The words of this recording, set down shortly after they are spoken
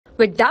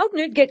With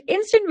Doubtnut, get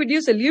instant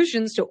video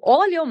solutions to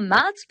all your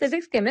maths,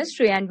 physics,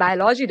 chemistry, and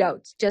biology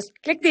doubts. Just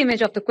click the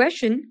image of the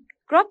question,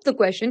 crop the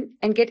question,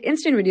 and get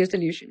instant video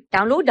solution.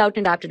 Download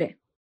Doubtnut app today.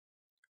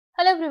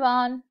 Hello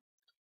everyone.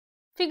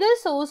 Figure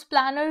shows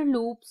planar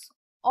loops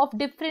of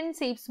different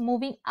shapes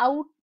moving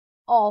out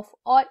of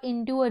or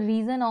into a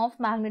region of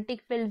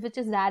magnetic field which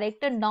is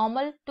directed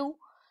normal to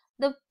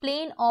the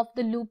plane of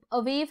the loop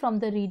away from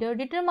the reader.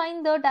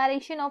 Determine the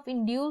direction of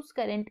induced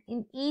current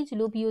in each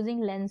loop using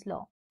Lenz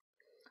law.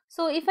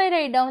 So if I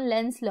write down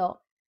Lenz law,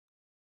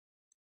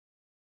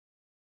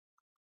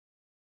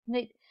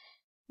 right,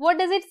 what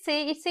does it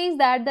say? It says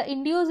that the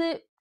induced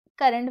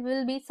current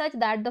will be such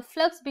that the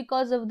flux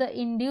because of the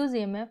induced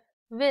EMF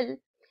will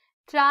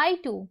try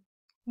to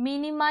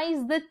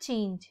minimize the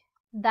change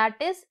that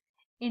is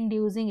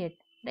inducing it,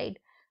 right?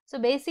 So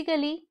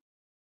basically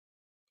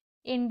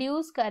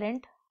induced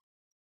current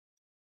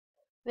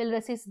will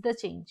resist the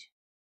change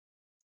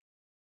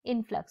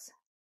in flux,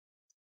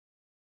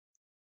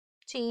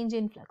 change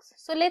in flux.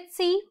 So let's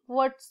see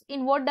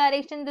in what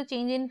direction the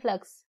change in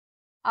flux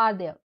are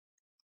there.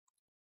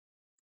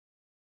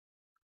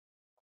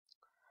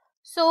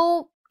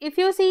 So if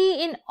you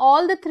see in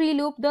all the three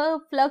loops, the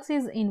flux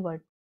is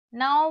inward.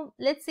 Now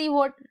let's see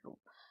what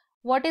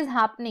is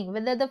happening,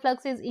 whether the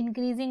flux is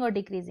increasing or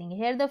decreasing.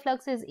 Here the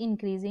flux is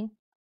increasing,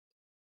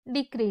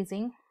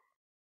 decreasing,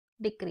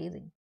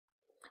 decreasing.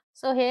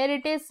 So here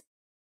it is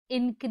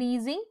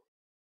increasing,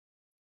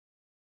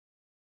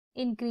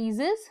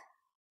 increases,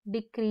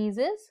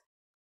 decreases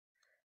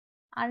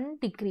and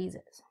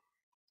decreases.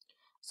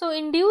 So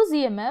induced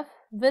EMF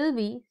will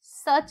be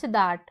such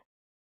that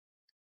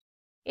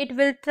it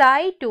will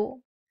try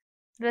to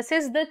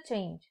resist the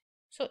change.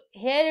 So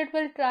here it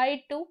will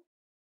try to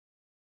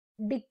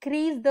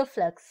decrease the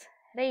flux,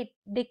 right?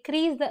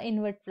 Decrease the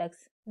inward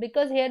flux,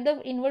 because here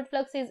the inward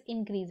flux is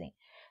increasing.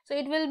 So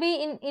it will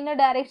be in a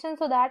direction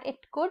so that it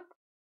could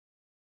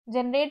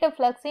generate a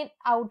flux in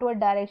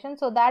outward direction,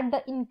 so that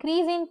the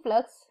increase in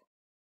flux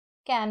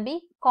can be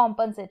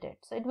compensated.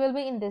 So it will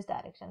be in this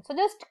direction. So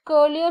just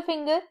curl your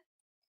finger.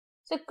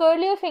 So curl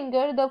your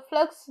finger, the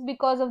flux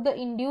because of the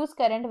induced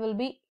current will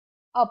be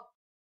up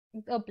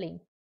a plane,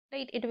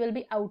 right? It will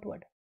be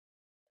outward.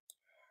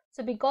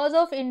 So because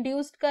of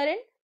induced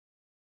current,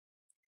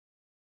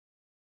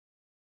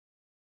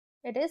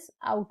 it is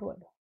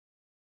outward.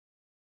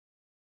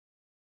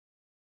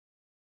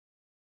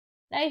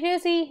 Now if you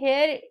see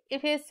here,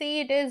 if you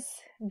see it is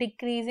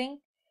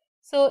decreasing,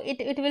 so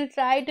it will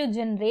try to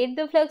generate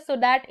the flux so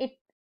that it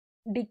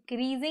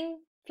decreasing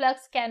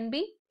flux can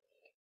be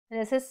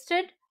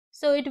resisted.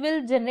 So it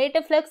will generate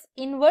a flux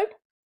inward,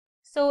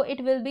 so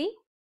it will be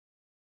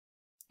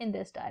in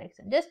this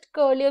direction. Just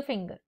curl your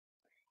finger,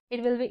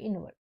 it will be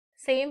inward.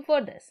 Same for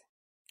this.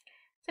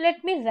 So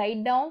let me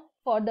write down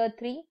for the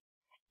three.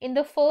 In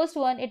the first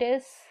one it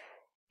is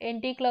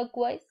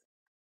anti-clockwise.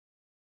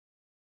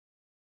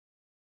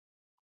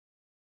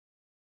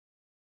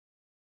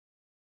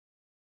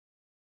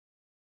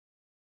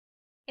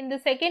 In the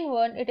second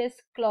one it is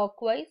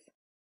clockwise.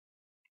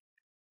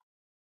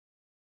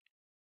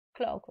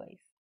 Clockwise.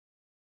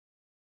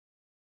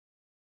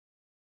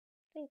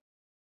 Okay.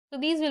 So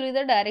these will be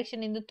the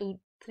direction in the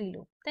three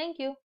loop. Thank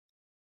you.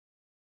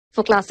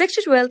 For class 6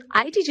 to 12,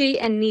 IIT JEE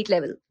and NEET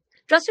level.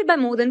 Trusted by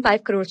more than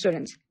 5 crore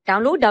students.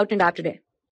 Download Doubtnut app today.